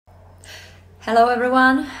Hello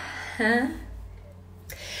everyone. I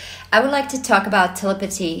would like to talk about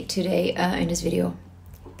telepathy today in this video,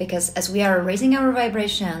 because as we are raising our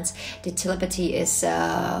vibrations, the telepathy is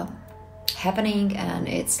happening, and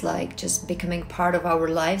it's like just becoming part of our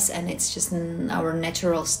lives, and it's just our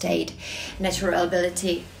natural state, natural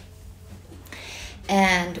ability.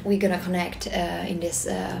 And we're gonna connect in this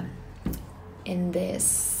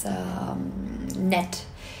net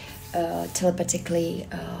telepathically,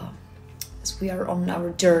 as we are on our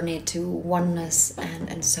journey to oneness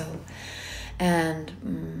and so. And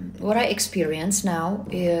what I experience now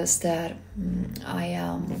is that I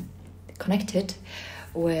am connected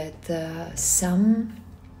with some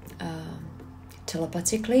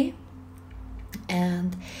telepathically,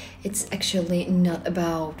 and it's actually not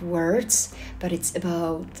about words, but it's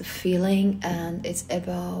about the feeling, and it's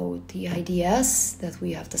about the ideas, that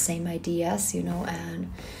we have the same ideas,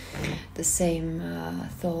 and the same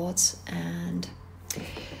thoughts and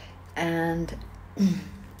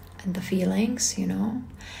the feelings,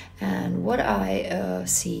 and what I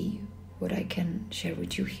see, what I can share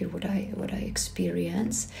with you here, what I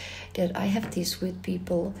experience, that I have this with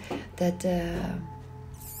people that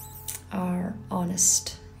are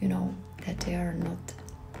honest, that they are not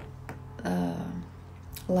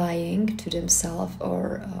lying to themselves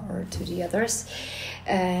or to the others.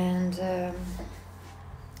 And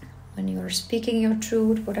when you are speaking your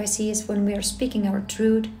truth, what I see is when we are speaking our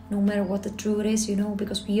truth, no matter what the truth is,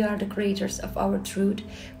 because we are the creators of our truth,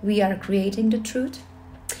 we are creating the truth.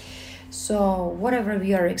 So whatever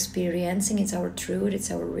we are experiencing, it's our truth, it's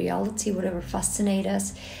our reality, whatever fascinates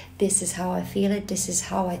us. This is how I feel it, this is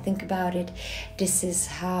how I think about it, this is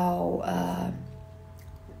how,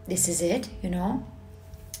 this is it,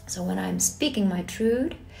 So when I'm speaking my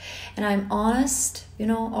truth and I'm honest,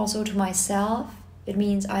 also to myself, it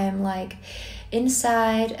means I am like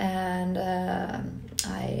inside, and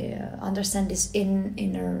I understand this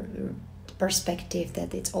inner perspective,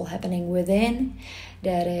 that it's all happening within,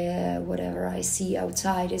 that whatever I see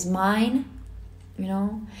outside is mine,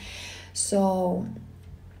 So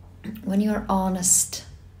when you are honest,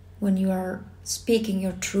 when you are speaking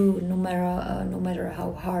your truth, no matter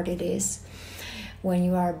how hard it is, when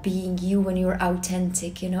you are being you, when you are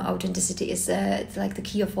authentic, authenticity is it's like the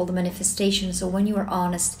key of all the manifestation. So when you are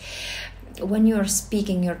honest, when you are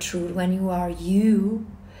speaking your truth, when you are you,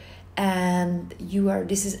 and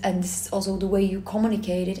this is also the way you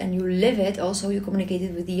communicate it, and you live it. Also, you communicate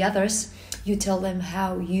it with the others. You tell them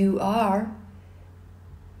how you are.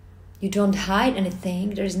 You don't hide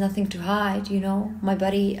anything. There is nothing to hide, My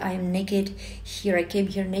body, I am naked. Here, I came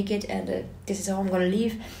here naked, and this is how I'm going to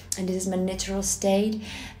live. And this is my natural state.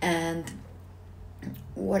 And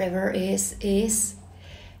whatever is.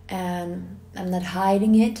 And I'm not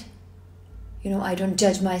hiding it. I don't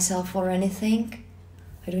judge myself for anything.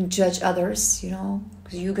 I don't judge others,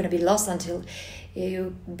 because you're going to be lost until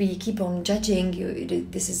you keep on judging.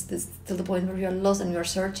 This is till the point where you're lost and you're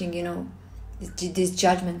searching, this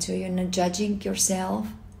judgment. So you're not judging yourself,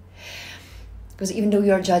 because even though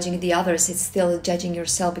you're judging the others, it's still judging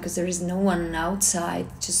yourself, because there is no one outside,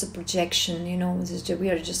 just a projection, we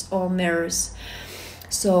are just all mirrors.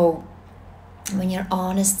 So when you're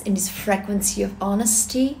honest, in this frequency of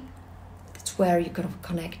honesty, that's where you're going to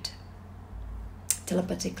connect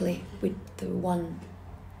telepathically with the oneness,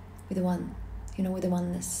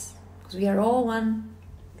 because we are all one.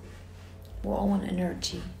 We're all one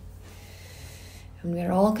energy. And we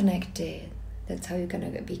are all connected. That's how you're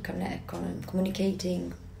gonna be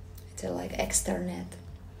communicating. It's like externet.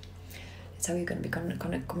 That's how you're gonna be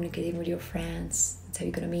communicating with your friends. That's how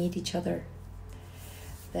you're gonna meet each other.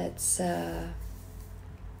 That's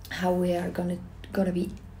how we are gonna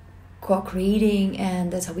be co-creating, and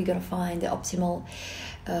that's how we're gonna find the optimal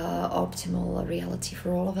reality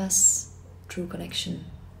for all of us, through connection,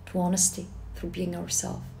 through honesty, through being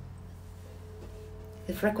ourselves.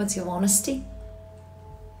 The frequency of honesty,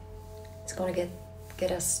 it's gonna get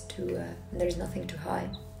us to there is nothing to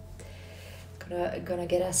hide. It's gonna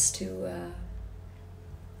get us to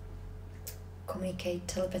communicate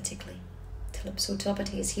telepathically. So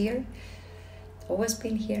telepathy is here. It's always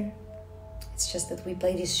been here. It's just that we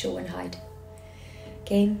play this show and hide.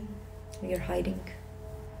 Game, we are hiding,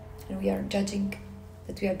 and we are judging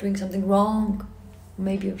that we are doing something wrong,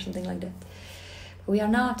 maybe, or something like that. But we are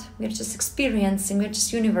not. We are just experiencing. We are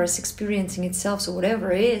just universe experiencing itself. So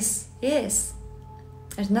whatever is. There's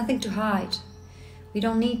nothing to hide. We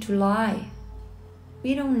don't need to lie.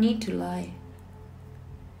 We don't need to lie.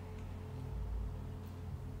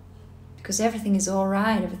 Because everything is all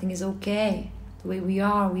right. Everything is okay. The way we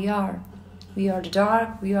are, we are. We are the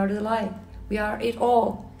dark, we are the light. We are it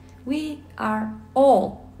all. We are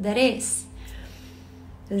all that is.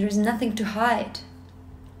 There is nothing to hide,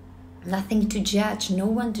 nothing to judge, no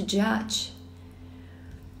one to judge.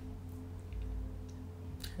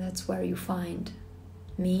 That's where you find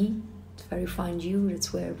me, that's where you find you,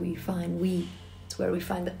 that's where we find we. It's where we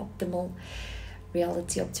find the optimal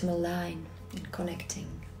reality, optimal line in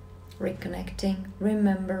connecting, reconnecting,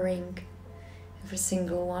 remembering. Every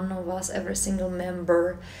single one of us, every single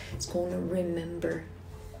member is going to remember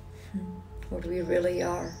what we really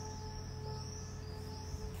are.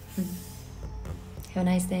 Have a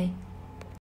nice day.